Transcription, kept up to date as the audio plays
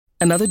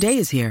Another day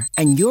is here,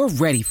 and you're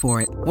ready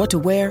for it. What to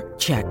wear?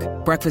 Check.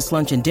 Breakfast,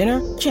 lunch, and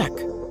dinner? Check.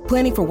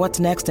 Planning for what's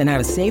next and how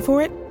to save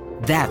for it?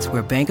 That's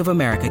where Bank of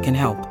America can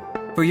help.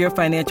 For your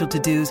financial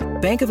to-dos,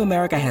 Bank of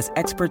America has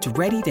experts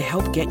ready to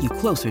help get you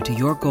closer to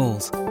your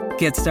goals.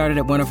 Get started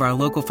at one of our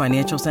local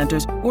financial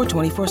centers or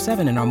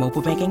 24/7 in our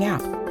mobile banking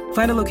app.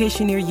 Find a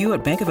location near you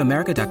at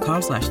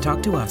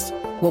bankofamerica.com/talktous.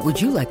 What would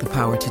you like the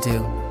power to do?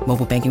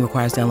 Mobile banking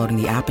requires downloading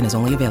the app and is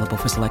only available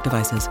for select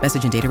devices.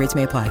 Message and data rates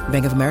may apply.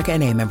 Bank of America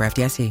N.A., member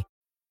FDIC.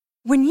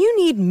 When you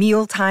need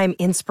mealtime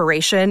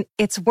inspiration,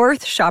 it's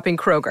worth shopping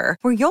Kroger,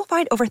 where you'll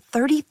find over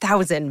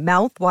 30,000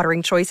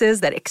 mouth-watering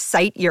choices that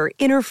excite your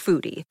inner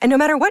foodie. And no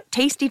matter what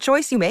tasty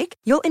choice you make,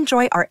 you'll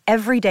enjoy our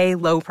everyday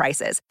low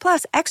prices,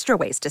 plus extra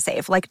ways to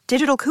save, like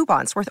digital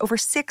coupons worth over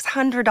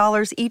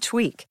 $600 each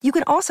week. You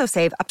can also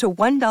save up to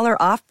 $1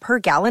 off per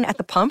gallon at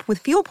the pump with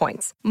fuel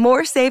points.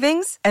 More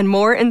savings and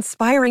more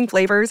inspiring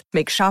flavors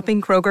make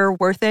shopping Kroger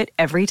worth it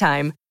every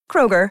time.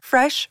 Kroger,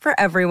 fresh for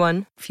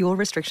everyone. Fuel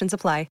restrictions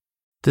apply.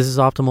 This is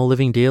Optimal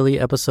Living Daily,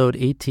 episode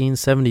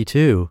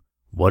 1872,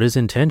 What is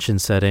Intention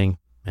Setting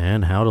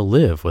and How to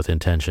Live with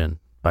Intention,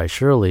 by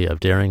Shirley of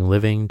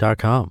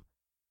DaringLiving.com.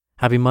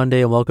 Happy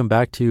Monday and welcome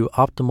back to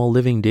Optimal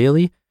Living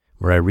Daily,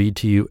 where I read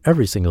to you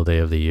every single day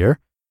of the year.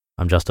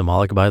 I'm Justin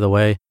Malik, by the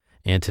way,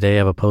 and today I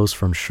have a post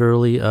from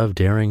Shirley of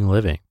Daring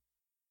Living.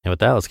 And with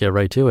that, let's get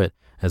right to it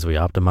as we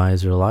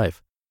optimize your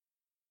life.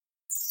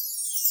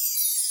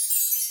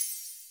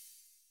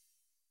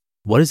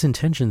 What is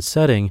intention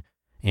setting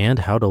and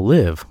How to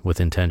Live with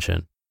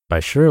Intention,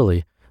 by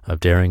Shirley of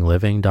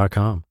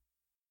DaringLiving.com.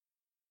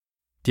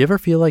 Do you ever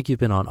feel like you've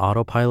been on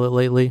autopilot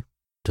lately?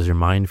 Does your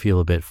mind feel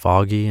a bit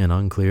foggy and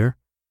unclear?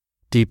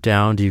 Deep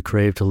down, do you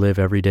crave to live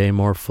every day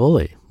more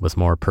fully, with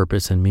more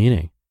purpose and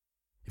meaning?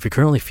 If you're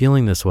currently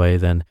feeling this way,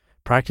 then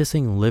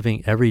practicing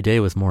living every day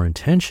with more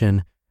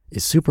intention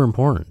is super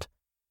important.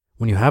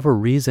 When you have a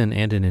reason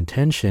and an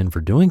intention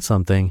for doing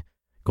something,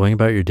 going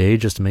about your day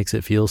just makes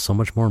it feel so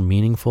much more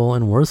meaningful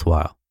and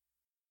worthwhile.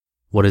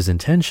 What is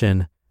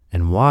intention,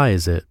 and why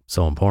is it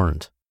so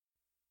important?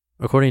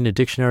 According to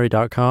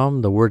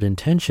dictionary.com, the word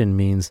intention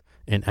means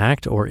an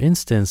act or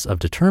instance of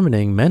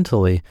determining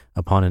mentally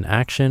upon an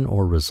action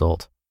or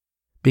result.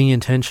 Being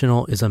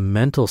intentional is a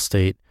mental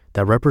state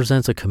that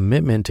represents a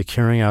commitment to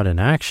carrying out an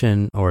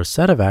action or a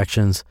set of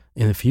actions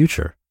in the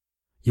future.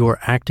 You are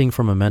acting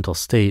from a mental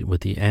state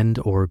with the end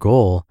or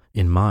goal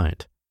in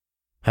mind.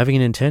 Having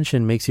an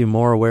intention makes you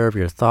more aware of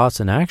your thoughts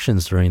and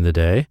actions during the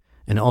day,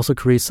 and also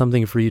creates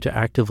something for you to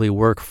actively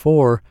work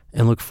for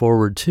and look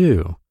forward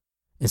to.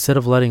 Instead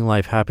of letting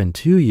life happen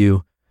to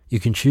you, you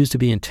can choose to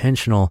be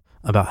intentional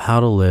about how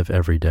to live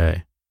every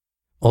day.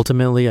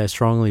 Ultimately, I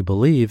strongly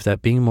believe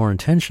that being more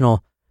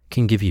intentional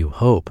can give you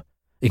hope.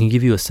 It can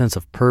give you a sense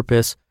of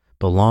purpose,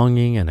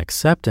 belonging, and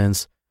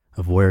acceptance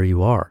of where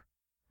you are.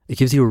 It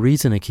gives you a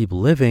reason to keep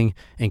living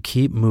and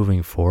keep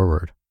moving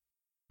forward.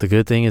 The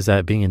good thing is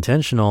that being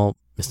intentional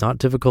is not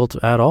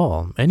difficult at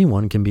all.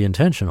 Anyone can be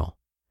intentional.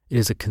 It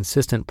is a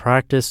consistent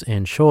practice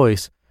and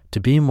choice to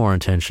be more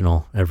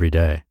intentional every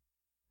day.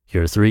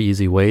 Here are 3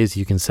 easy ways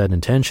you can set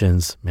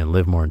intentions and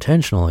live more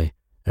intentionally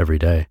every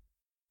day.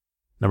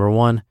 Number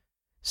 1,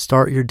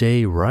 start your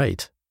day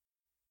right.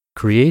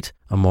 Create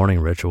a morning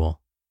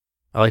ritual.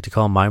 I like to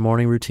call my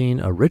morning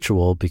routine a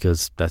ritual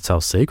because that's how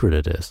sacred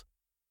it is.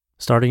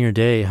 Starting your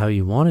day how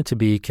you want it to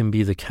be can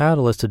be the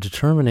catalyst to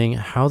determining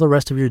how the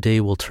rest of your day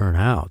will turn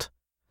out.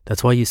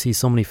 That's why you see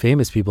so many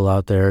famous people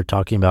out there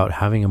talking about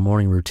having a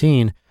morning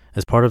routine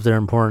as part of their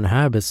important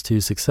habits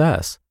to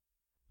success.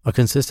 A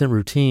consistent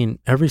routine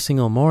every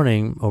single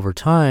morning over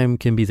time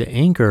can be the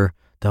anchor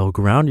that will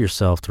ground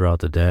yourself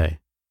throughout the day.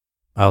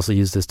 I also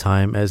use this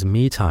time as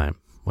me time.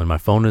 When my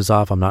phone is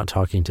off, I'm not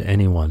talking to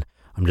anyone.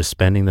 I'm just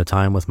spending the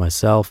time with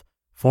myself,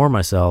 for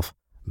myself,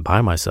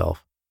 by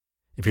myself.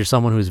 If you're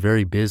someone who's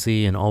very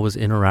busy and always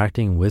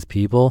interacting with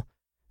people,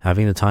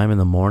 having the time in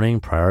the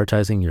morning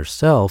prioritizing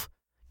yourself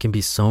can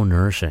be so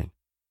nourishing.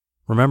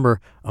 Remember,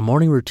 a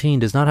morning routine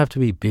does not have to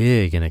be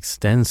big and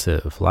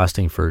extensive,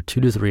 lasting for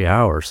 2 to 3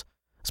 hours.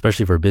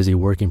 Especially for busy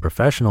working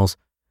professionals,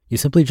 you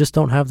simply just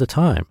don't have the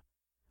time.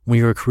 When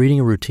you are creating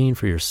a routine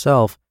for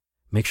yourself,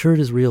 make sure it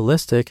is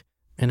realistic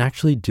and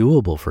actually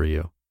doable for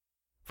you.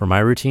 For my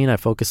routine, I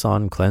focus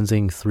on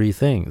cleansing 3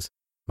 things: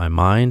 my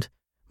mind,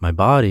 my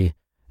body,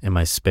 and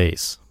my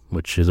space,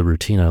 which is a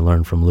routine I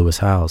learned from Lewis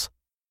Howes.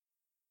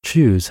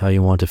 Choose how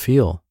you want to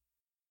feel.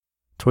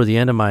 Toward the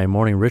end of my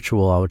morning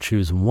ritual, I would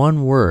choose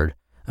 1 word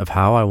of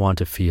how I want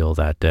to feel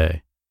that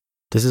day.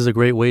 This is a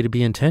great way to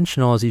be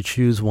intentional as you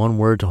choose 1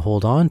 word to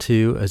hold on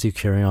to as you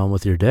carry on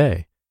with your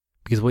day,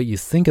 because what you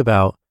think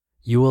about,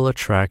 you will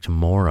attract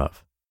more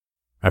of.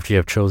 After you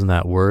have chosen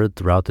that word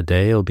throughout the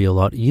day, it'll be a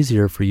lot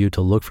easier for you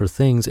to look for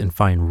things and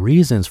find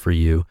reasons for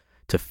you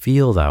to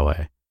feel that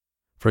way.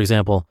 For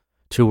example,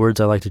 2 words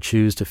I like to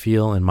choose to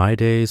feel in my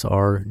days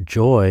are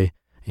joy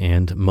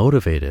and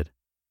motivated.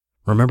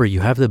 Remember, you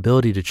have the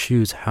ability to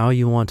choose how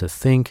you want to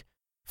think,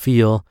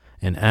 feel,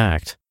 and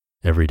act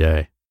every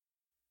day.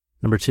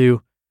 Number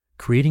 2,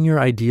 creating your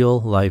ideal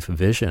life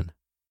vision.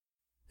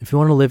 If you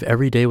want to live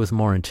every day with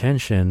more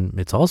intention,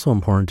 it's also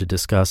important to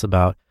discuss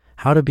about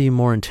how to be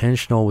more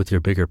intentional with your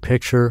bigger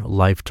picture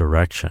life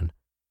direction.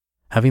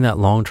 Having that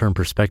long-term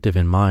perspective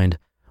in mind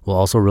will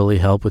also really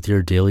help with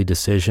your daily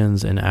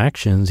decisions and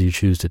actions you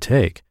choose to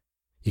take.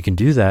 You can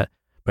do that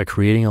by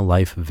creating a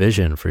life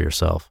vision for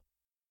yourself.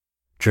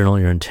 Journal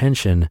your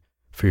intention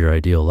for your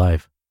ideal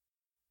life.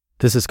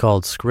 This is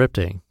called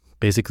scripting.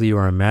 Basically, you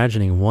are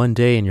imagining one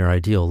day in your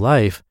ideal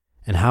life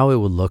and how it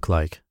would look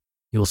like.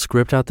 You'll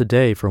script out the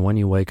day from when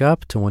you wake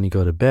up to when you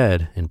go to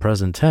bed in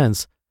present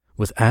tense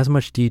with as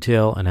much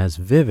detail and as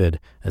vivid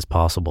as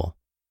possible.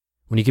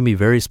 When you can be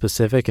very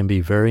specific and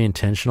be very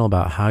intentional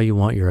about how you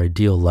want your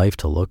ideal life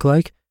to look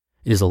like,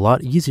 it is a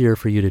lot easier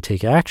for you to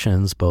take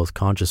actions, both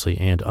consciously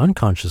and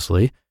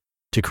unconsciously,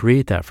 to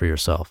create that for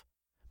yourself.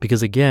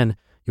 Because again,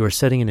 you are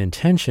setting an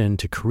intention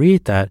to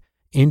create that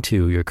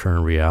into your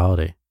current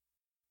reality.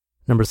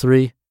 Number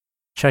 3,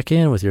 check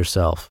in with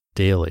yourself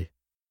daily.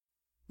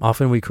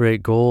 Often we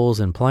create goals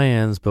and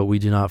plans, but we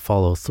do not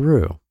follow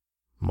through.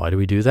 Why do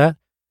we do that?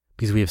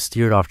 Because we have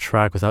steered off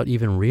track without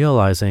even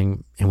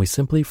realizing, and we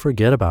simply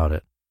forget about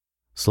it.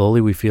 Slowly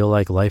we feel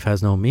like life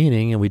has no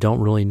meaning and we don't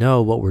really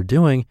know what we're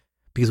doing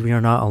because we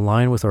are not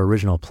aligned with our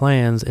original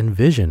plans and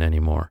vision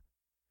anymore.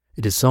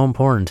 It is so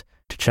important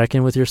to check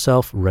in with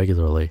yourself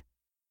regularly.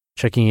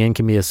 Checking in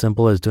can be as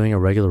simple as doing a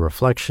regular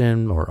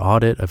reflection or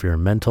audit of your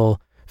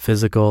mental,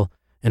 physical,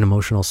 and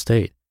emotional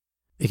state.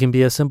 It can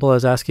be as simple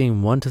as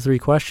asking 1 to 3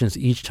 questions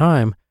each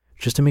time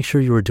just to make sure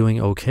you are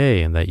doing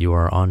okay and that you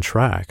are on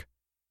track.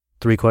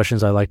 3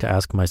 questions I like to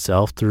ask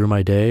myself through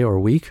my day or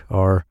week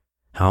are,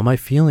 how am I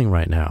feeling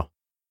right now?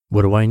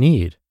 What do I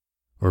need?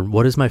 Or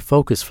what is my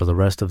focus for the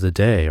rest of the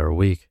day or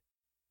week?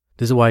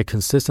 This is why I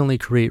consistently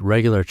create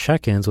regular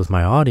check-ins with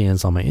my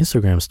audience on my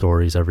Instagram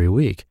stories every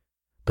week.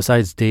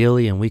 Besides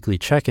daily and weekly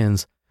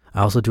check-ins,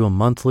 I also do a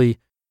monthly,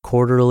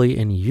 quarterly,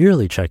 and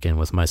yearly check-in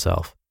with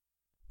myself.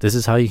 This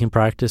is how you can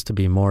practice to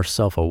be more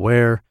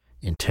self-aware,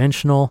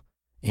 intentional,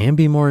 and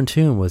be more in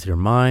tune with your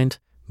mind,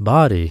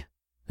 body,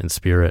 and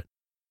spirit.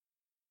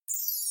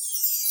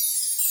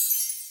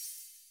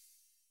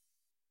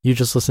 You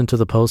just listened to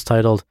the post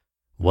titled,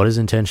 What is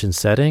Intention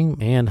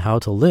Setting and How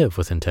to Live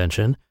with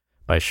Intention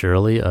by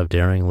Shirley of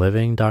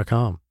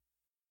DaringLiving.com.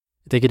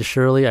 Thank you to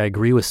Shirley. I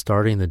agree with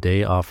starting the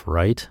day off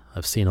right.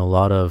 I've seen a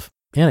lot of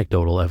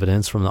anecdotal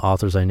evidence from the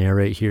authors I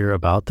narrate here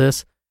about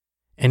this.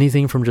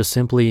 Anything from just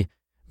simply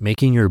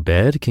making your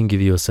bed can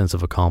give you a sense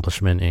of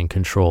accomplishment and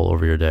control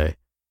over your day.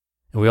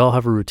 And we all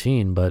have a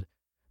routine, but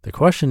the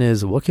question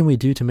is, what can we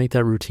do to make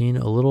that routine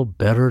a little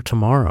better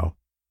tomorrow?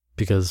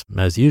 Because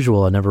as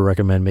usual, I never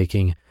recommend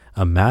making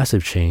a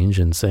massive change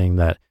and saying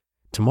that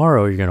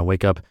tomorrow you're going to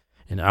wake up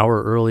an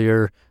hour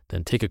earlier,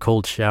 then take a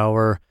cold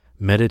shower,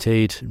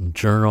 meditate,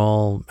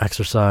 journal,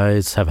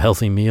 exercise, have a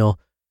healthy meal.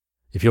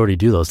 If you already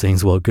do those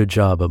things, well, good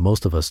job, but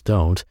most of us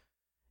don't.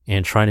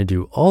 And trying to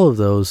do all of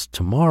those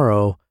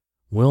tomorrow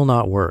will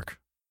not work,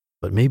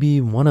 but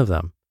maybe one of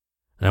them.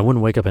 And I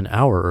wouldn't wake up an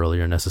hour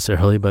earlier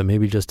necessarily, but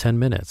maybe just 10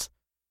 minutes.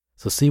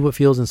 So see what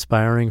feels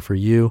inspiring for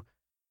you.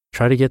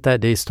 Try to get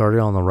that day started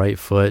on the right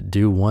foot.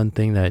 Do one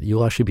thing that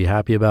you'll actually be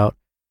happy about.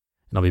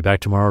 And I'll be back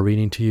tomorrow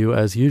reading to you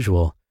as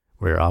usual,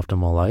 where your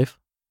optimal life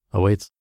awaits.